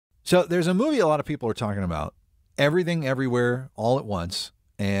So there's a movie a lot of people are talking about, Everything Everywhere All at Once,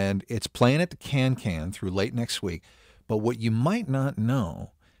 and it's playing at the Can through late next week. But what you might not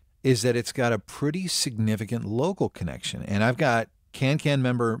know is that it's got a pretty significant local connection. And I've got Can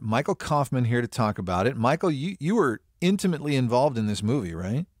member Michael Kaufmann here to talk about it. Michael, you were intimately involved in this movie,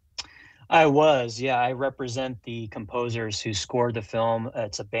 right? I was, yeah. I represent the composers who scored the film.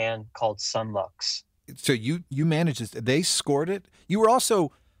 It's a band called Sunlux. So you managed this. They scored it. You were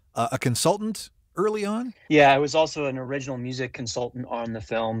also a consultant early on. Yeah, I was also an original music consultant on the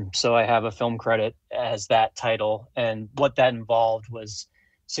film, so I have a film credit as that title. And what that involved was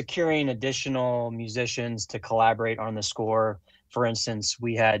securing additional musicians to collaborate on the score. For instance,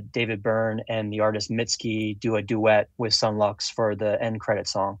 we had David Byrne and the artist Mitski do a duet with Sunlux for the end credit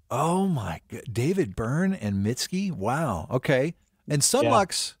song. Oh my God, David Byrne and Mitski. Wow. Okay. And Yeah.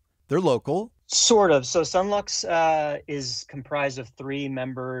 Sunlux, they're local. Sort of. So Sunlux is comprised of three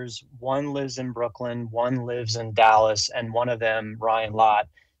members. One lives in Brooklyn, one lives in Dallas, and one of them, Ryan Lott,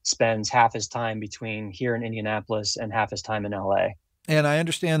 spends half his time between here in Indianapolis and half his time in LA. And I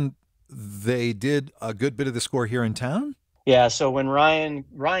understand they did a good bit of the score here in town. Yeah, so when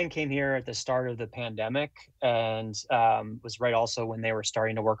Ryan came here at the start of the pandemic and was right also when they were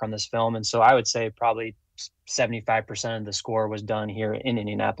starting to work on this film, and so I would say probably 75% of the score was done here in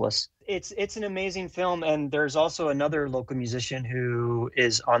Indianapolis. It's an amazing film, and there's also another local musician who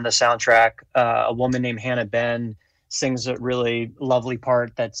is on the soundtrack. A woman named Hannah Ben sings a really lovely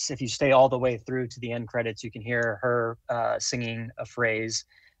part. That's if you stay all the way through to the end credits, you can hear her singing a phrase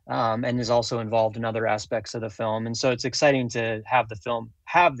and is also involved in other aspects of the film. And so it's exciting to have the film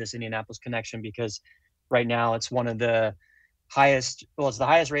have this Indianapolis connection because right now it's one of the highest, well, it's the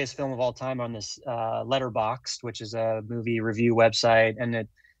highest rated film of all time on this Letterboxd, which is a movie review website. And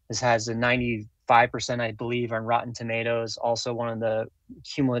has a 95%, I believe, on Rotten Tomatoes, also one of the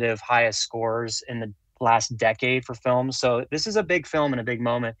cumulative highest scores in the last decade for films. So this is a big film and a big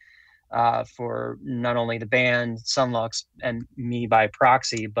moment for not only the band Sunlux and me by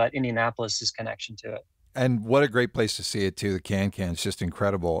proxy, but Indianapolis's connection to it. And what a great place to see it too. The Can It's just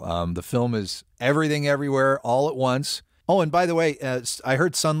incredible. The film is Everything Everywhere All at Once. Oh, and by the way, I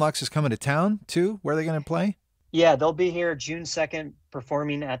heard Sunlux is coming to town too. Where are they going to play? Yeah, they'll be here June 2nd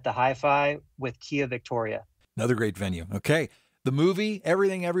performing at the Hi-Fi with Kia Victoria. Another great venue. Okay. The movie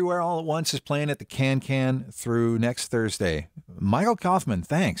Everything Everywhere All at Once is playing at the Can through next Thursday. Michael Kaufmann,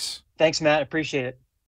 thanks. Thanks, Matt. Appreciate it.